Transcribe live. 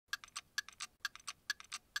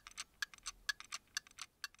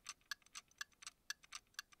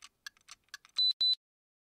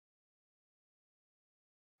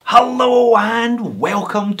Hello and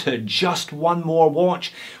welcome to Just One More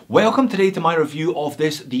Watch. Welcome today to my review of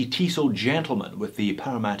the Tissot Gentleman with the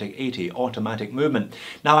Powermatic 80 automatic movement.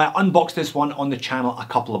 Now I unboxed this one on the channel a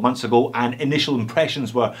couple of months ago and initial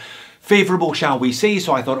impressions were favourable, shall we say,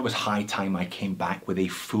 so I thought it was high time I came back with a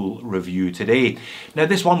full review today. Now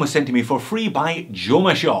this one was sent to me for free by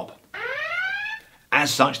JOMASHOP. As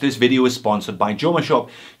such, this video is sponsored by JOMASHOP.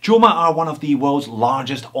 Joma are one of the world's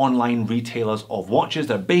largest online retailers of watches.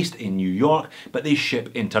 They're based in New York, but they ship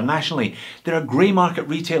internationally. They're a grey market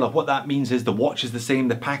retailer. What that means is the watch is the same,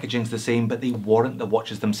 the packaging's the same, but they warrant the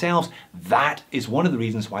watches themselves. That is one of the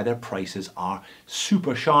reasons why their prices are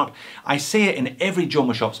super sharp. I say it in every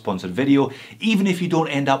JOMASHOP sponsored video. Even if you don't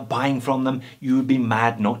end up buying from them, you would be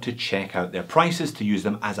mad not to check out their prices, to use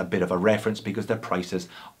them as a bit of a reference, because their prices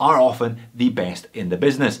are often the best in the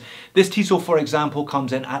business. This Tissot, for example,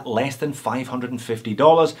 comes in at less than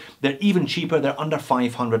 $550. They're even cheaper, they're under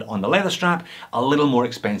 $500 on the leather strap, a little more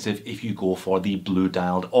expensive if you go for the blue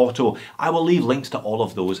dialed auto. I will leave links to all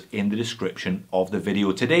of those in the description of the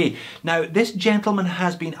video today. Now, this gentleman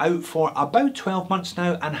has been out for about 12 months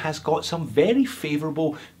now and has got some very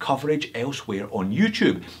favourable coverage elsewhere on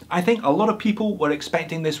YouTube. I think a lot of people were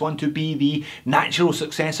expecting this one to be the natural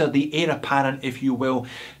successor, the heir apparent, if you will,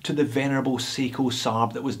 to the venerable Seiko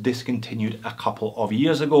SARB that was discontinued a couple of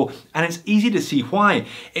years ago, and it's easy to see why.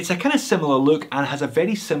 It's a kind of similar look and has a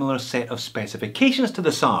very similar set of specifications to the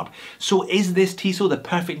SARB. So is this Tissot the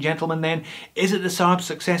perfect gentleman then? Is it the SARB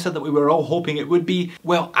successor that we were all hoping it would be?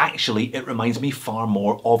 Well, actually it reminds me far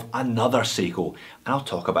more of another Seiko, and I'll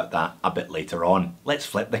talk about that a bit later on. Let's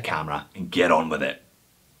flip the camera and get on with it.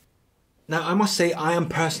 Now I must say I am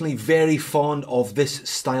personally very fond of this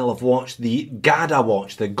style of watch, the GADA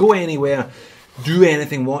watch, the go anywhere, do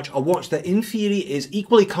anything watch, a watch that in theory is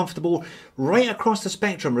equally comfortable right across the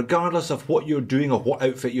spectrum regardless of what you're doing or what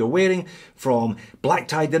outfit you're wearing, from black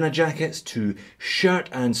tie dinner jackets to shirt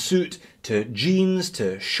and suit to jeans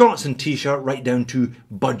to shorts and t-shirt, right down to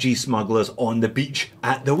budgie smugglers on the beach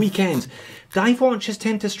at the weekends. Dive watches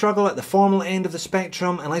tend to struggle at the formal end of the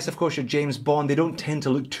spectrum, unless of course you're James Bond. They don't tend to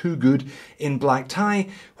look too good in black tie,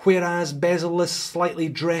 whereas bezel-less, slightly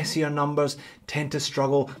dressier numbers tend to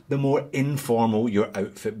struggle the more informal your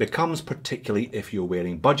outfit becomes, particularly if you're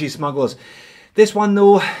wearing budgie smugglers. This one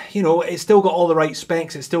though, you know, it's still got all the right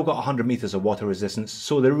specs, it's still got 100 meters of water resistance,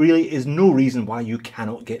 so there really is no reason why you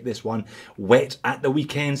cannot get this one wet at the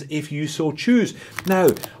weekends if you so choose. Now,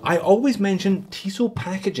 I always mention Tissot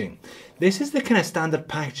packaging. This is the kind of standard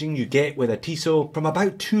packaging you get with a Tissot from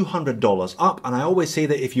about $200 up, and I always say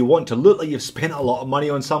that if you want to look like you've spent a lot of money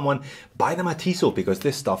on someone, buy them a Tissot because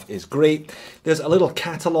this stuff is great. There's a little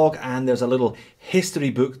catalogue and there's a little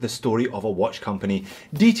history book, the story of a watch company,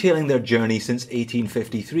 detailing their journey since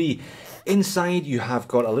 1853. Inside you have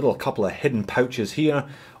got a little couple of hidden pouches here,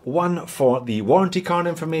 one for the warranty card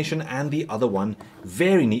information and the other one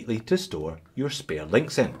very neatly to store your spare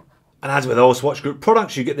links in. And as with all Swatch Group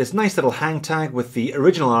products, you get this nice little hang tag with the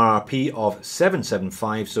original RRP of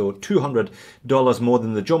 $775, so $200 more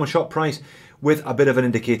than the JOMASHOP price, with a bit of an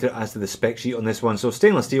indicator as to the spec sheet on this one. So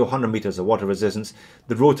stainless steel, 100 meters of water resistance,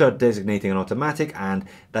 the rotor designating an automatic, and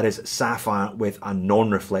that is sapphire with a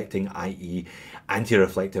non-reflecting, i.e.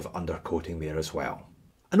 anti-reflective undercoating there as well.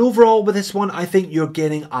 And overall with this one, I think you're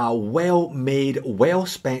getting a well-made,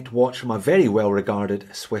 well-spec'd watch from a very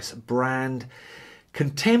well-regarded Swiss brand.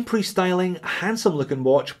 Contemporary styling, handsome looking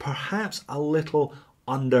watch, perhaps a little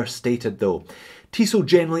understated though. Tissot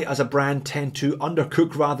generally as a brand tend to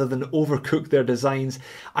undercook rather than overcook their designs.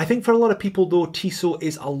 I think for a lot of people though, Tissot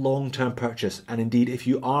is a long-term purchase, and indeed if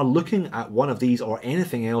you are looking at one of these or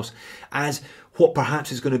anything else as what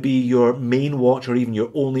perhaps is going to be your main watch or even your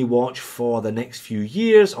only watch for the next few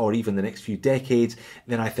years or even the next few decades,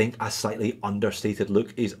 then I think a slightly understated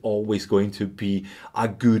look is always going to be a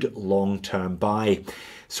good long-term buy.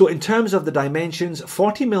 So in terms of the dimensions,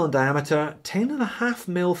 40mm in diameter,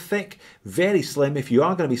 10.5mm thick, very slim. If you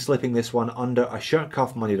are going to be slipping this one under a shirt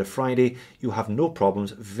cuff Monday to Friday, you have no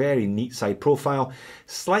problems. Very neat side profile.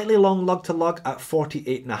 Slightly long lug to lug at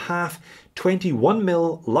 48.5.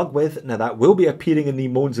 21mm lug width. Now that will be appearing in the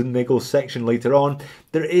moans and niggles section later on.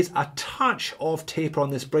 There is a touch of taper on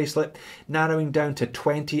this bracelet, narrowing down to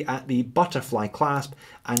 20 at the butterfly clasp,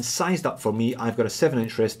 and sized up for me, I've got a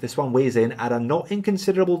 7-inch wrist. This one weighs in at a not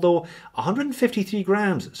inconsiderable though 153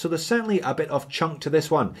 grams, so there's certainly a bit of chunk to this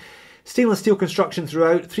one. Stainless steel construction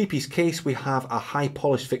throughout, three-piece case. We have a high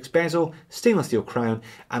polished fixed bezel, stainless steel crown,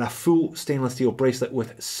 and a full stainless steel bracelet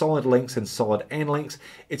with solid links and solid end links.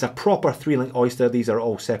 It's a proper 3-link oyster. These are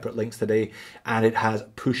all separate links today, and it has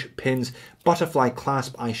push pins. Butterfly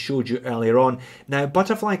clasp I showed you earlier on. Now,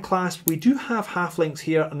 butterfly clasp, we do have half links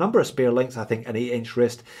here, a number of spare links, I think an 8-inch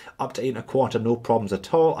wrist up to 8 1/4, no problems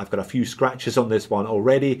at all. I've got a few scratches on this one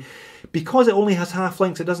already. Because it only has half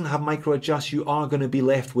links, it doesn't have micro adjust, you are going to be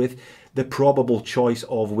left with the probable choice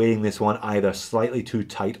of wearing this one either slightly too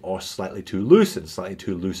tight or slightly too loose, and slightly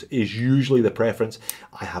too loose is usually the preference.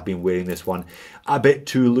 I have been wearing this one a bit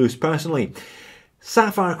too loose personally.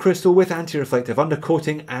 Sapphire crystal with anti-reflective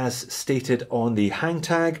undercoating as stated on the hang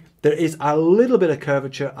tag. There is a little bit of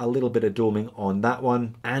curvature, a little bit of doming on that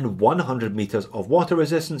one, and 100 meters of water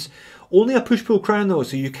resistance. Only a push-pull crown though,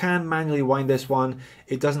 so you can manually wind this one.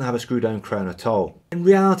 It doesn't have a screw-down crown at all. In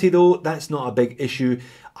reality though, that's not a big issue.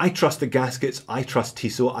 I trust the gaskets, I trust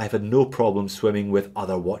Tissot. I've had no problem swimming with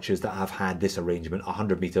other watches that have had this arrangement,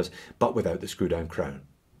 100 meters, but without the screw-down crown.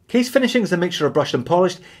 Case finishing is a mixture of brushed and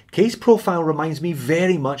polished. Case profile reminds me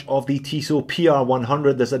very much of the Tissot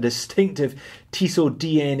PR100. There's a distinctive Tissot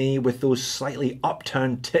DNA with those slightly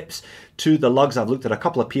upturned tips to the lugs. I've looked at a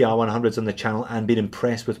couple of PR100s on the channel and been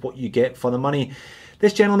impressed with what you get for the money.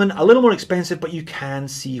 This gentleman, a little more expensive, but you can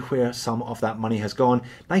see where some of that money has gone.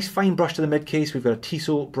 Nice fine brush to the mid case. We've got a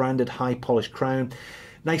Tissot branded high polished crown.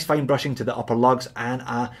 Nice fine brushing to the upper lugs and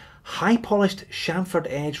a high polished chamfered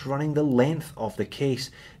edge running the length of the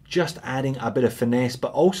case. Just adding a bit of finesse,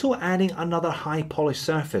 but also adding another high polished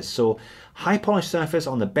surface. So high polished surface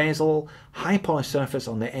on the bezel, high polished surface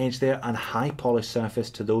on the edge there, and high polished surface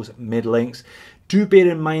to those mid links. Do bear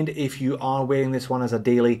in mind, if you are wearing this one as a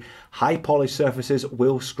daily, high polished surfaces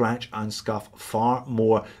will scratch and scuff far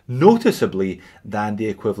more noticeably than the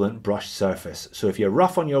equivalent brushed surface. So if you're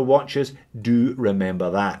rough on your watches, do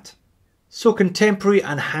remember that. So contemporary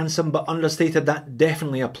and handsome but understated, that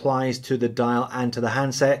definitely applies to the dial and to the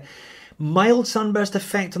handset. Mild sunburst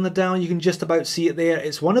effect on the dial, you can just about see it there.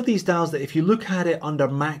 It's one of these dials that if you look at it under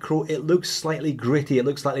macro, it looks slightly gritty, it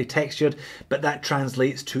looks slightly textured, but that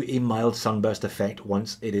translates to a mild sunburst effect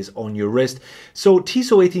once it is on your wrist. So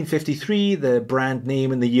Tissot 1853, the brand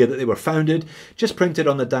name and the year that they were founded, just printed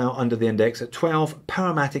on the dial under the index at 12,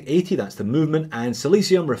 Powermatic 80, that's the movement, and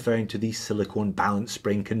Silicium, referring to the silicone balance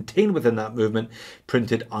spring contained within that movement,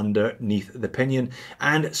 printed underneath the pinion,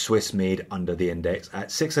 and Swiss made under the index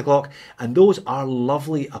at 6 o'clock. And those are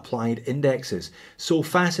lovely applied indexes. So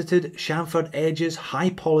faceted, chamfered edges, high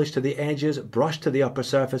polish to the edges, brushed to the upper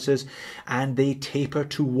surfaces, and they taper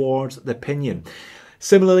towards the pinion.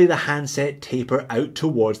 Similarly, the handset taper out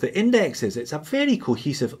towards the indexes. It's a very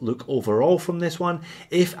cohesive look overall from this one,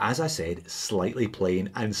 if, as I said, slightly plain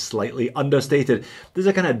and slightly understated. There's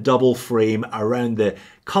a kind of double frame around the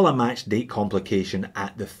colour match date complication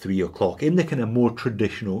at the 3 o'clock in the kind of more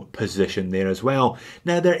traditional position there as well.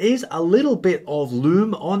 Now, there is a little bit of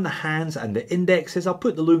lume on the hands and the indexes. I'll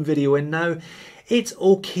put the lume video in now. It's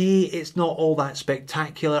okay, it's not all that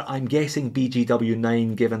spectacular. I'm guessing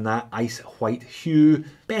BGW9, given that ice white hue,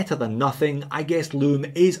 better than nothing. I guess lume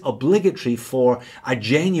is obligatory for a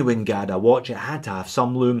genuine Gada watch. It had to have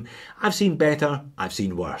some lume. I've seen better, I've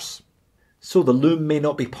seen worse. So the lume may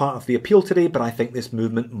not be part of the appeal today, but I think this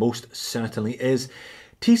movement most certainly is.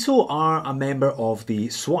 Tissot are a member of the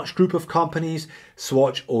Swatch group of companies.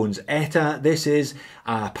 Swatch owns ETA. This is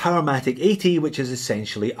a Powermatic 80, which is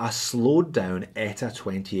essentially a slowed down ETA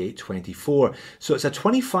 2824. So it's a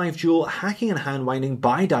 25 joule hacking and hand winding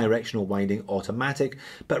bi-directional winding automatic,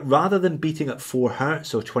 but rather than beating at 4 Hz,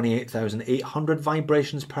 so 28,800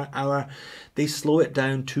 vibrations per hour, they slow it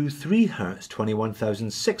down to 3 Hz,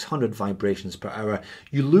 21,600 vibrations per hour.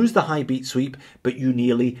 You lose the high beat sweep, but you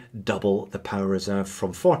nearly double the power reserve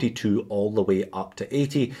from 42 all the way up to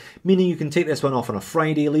 80, meaning you can take this one off on a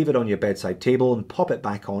Friday, leave it on your bedside table and pop it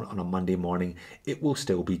back on a Monday morning. It will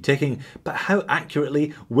still be ticking, but how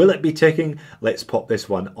accurately will it be ticking? Let's pop this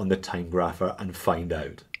one on the time grapher and find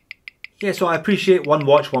out. Yeah, so I appreciate one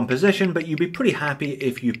watch, one position, but you'd be pretty happy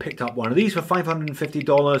if you picked up one of these for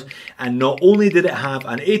 $550, and not only did it have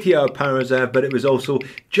an 80-hour power reserve, but it was also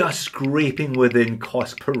just scraping within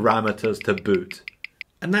cost parameters to boot.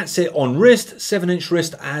 And that's it on wrist, 7-inch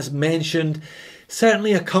wrist as mentioned.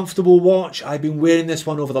 Certainly a comfortable watch. I've been wearing this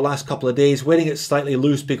one over the last couple of days, wearing it slightly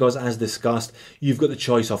loose because, as discussed, you've got the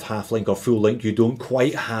choice of half link or full link. You don't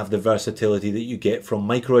quite have the versatility that you get from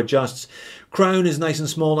micro adjusts. Crown is nice and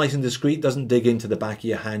small, nice and discreet, doesn't dig into the back of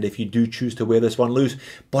your hand if you do choose to wear this one loose,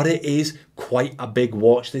 but it is quite a big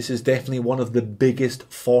watch. This is definitely one of the biggest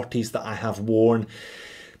 40s that I have worn.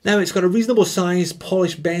 Now it's got a reasonable size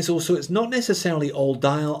polished bezel, so it's not necessarily all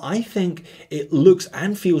dial. I think it looks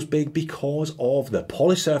and feels big because of the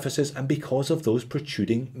polished surfaces and because of those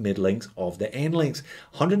protruding mid links of the end links.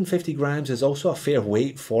 150 grams is also a fair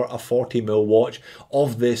weight for a 40mm watch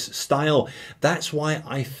of this style. That's why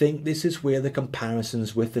I think this is where the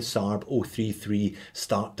comparisons with the SARB 033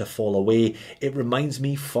 start to fall away. It reminds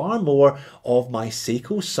me far more of my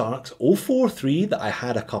Seiko SARB 043 that I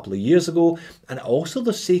had a couple of years ago, and also the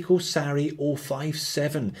Seiko SARB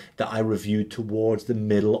 057 that I reviewed towards the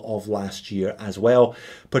middle of last year as well.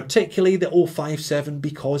 Particularly the 057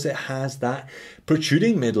 because it has that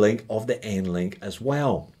protruding mid-link of the end link as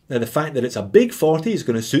well. Now the fact that it's a big 40 is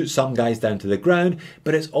going to suit some guys down to the ground,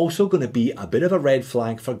 but it's also going to be a bit of a red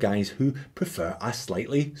flag for guys who prefer a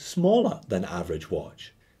slightly smaller than average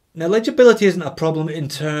watch. Now legibility isn't a problem in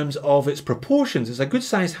terms of its proportions. It's a good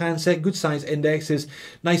size handset, good size indexes,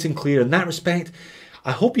 nice and clear in that respect.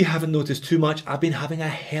 I hope you haven't noticed too much. I've been having a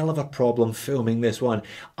hell of a problem filming this one.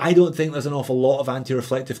 I don't think there's an awful lot of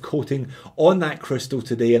anti-reflective coating on that crystal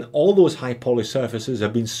today, and all those high polished surfaces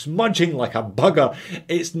have been smudging like a bugger.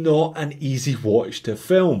 It's not an easy watch to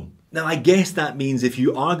film. Now I guess that means if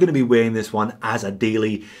you are going to be wearing this one as a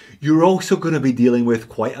daily, you're also going to be dealing with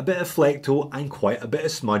quite a bit of flecto and quite a bit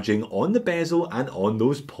of smudging on the bezel and on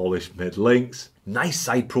those polished mid links. Nice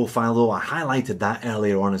side profile though, I highlighted that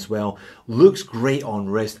earlier on as well. Looks great on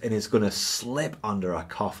wrist and it's going to slip under a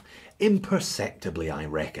cuff imperceptibly, I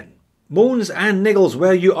reckon. Moans and niggles,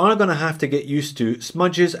 well, you are going to have to get used to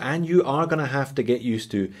smudges and you are going to have to get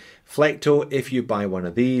used to flecto if you buy one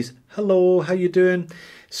of these. Hello, how you doing?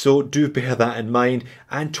 So do bear that in mind.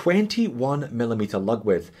 And 21mm lug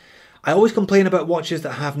width. I always complain about watches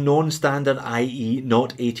that have non-standard, i.e.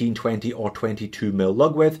 not 18, 20 or 22mm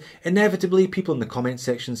lug width. Inevitably, people in the comment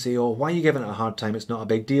section say, oh, why are you giving it a hard time? It's not a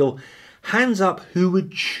big deal. Hands up, who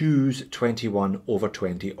would choose 21 over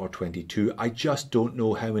 20 or 22? I just don't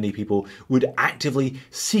know how many people would actively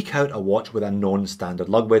seek out a watch with a non-standard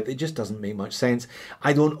lug width. It just doesn't make much sense.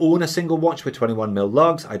 I don't own a single watch with 21mm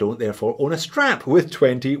lugs. I don't therefore own a strap with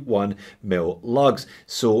 21mm lugs.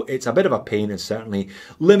 So it's a bit of a pain and certainly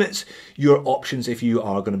limits your options if you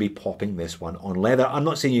are going to be popping this one on leather. I'm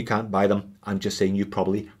not saying you can't buy them. I'm just saying you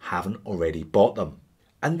probably haven't already bought them.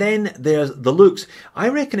 And then there's the looks. I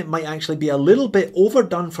reckon it might actually be a little bit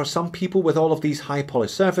overdone for some people with all of these high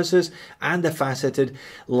polished surfaces and the faceted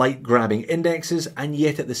light grabbing indexes, and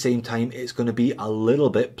yet at the same time it's going to be a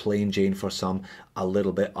little bit plain Jane for some, a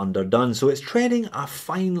little bit underdone. So it's treading a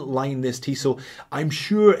fine line, this Tissot. I'm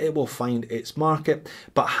sure it will find its market,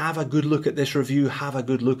 but have a good look at this review, have a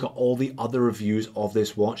good look at all the other reviews of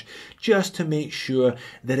this watch just to make sure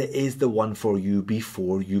that it is the one for you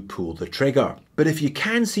before you pull the trigger. But if you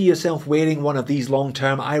can see yourself wearing one of these long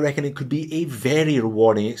term, I reckon it could be a very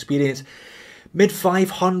rewarding experience. Mid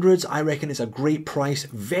 500s, I reckon it's a great price,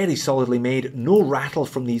 very solidly made, no rattle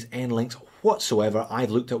from these end links whatsoever. I've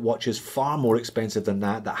looked at watches far more expensive than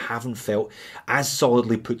that haven't felt as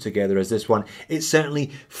solidly put together as this one. It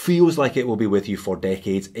certainly feels like it will be with you for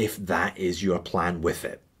decades if that is your plan with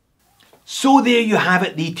it. So there you have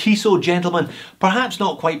it, the Tissot gentleman. Perhaps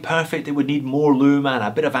not quite perfect, it would need more lume and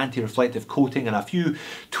a bit of anti-reflective coating and a few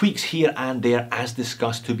tweaks here and there as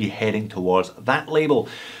discussed to be heading towards that label.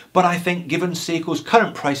 But I think given Seiko's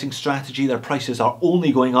current pricing strategy, their prices are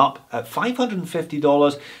only going up at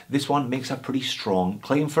 $550, this one makes a pretty strong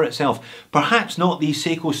claim for itself. Perhaps not the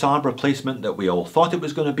Seiko SARB replacement that we all thought it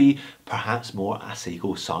was going to be, perhaps more a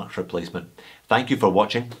Seiko SARB replacement. Thank you for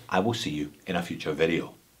watching, I will see you in a future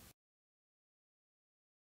video.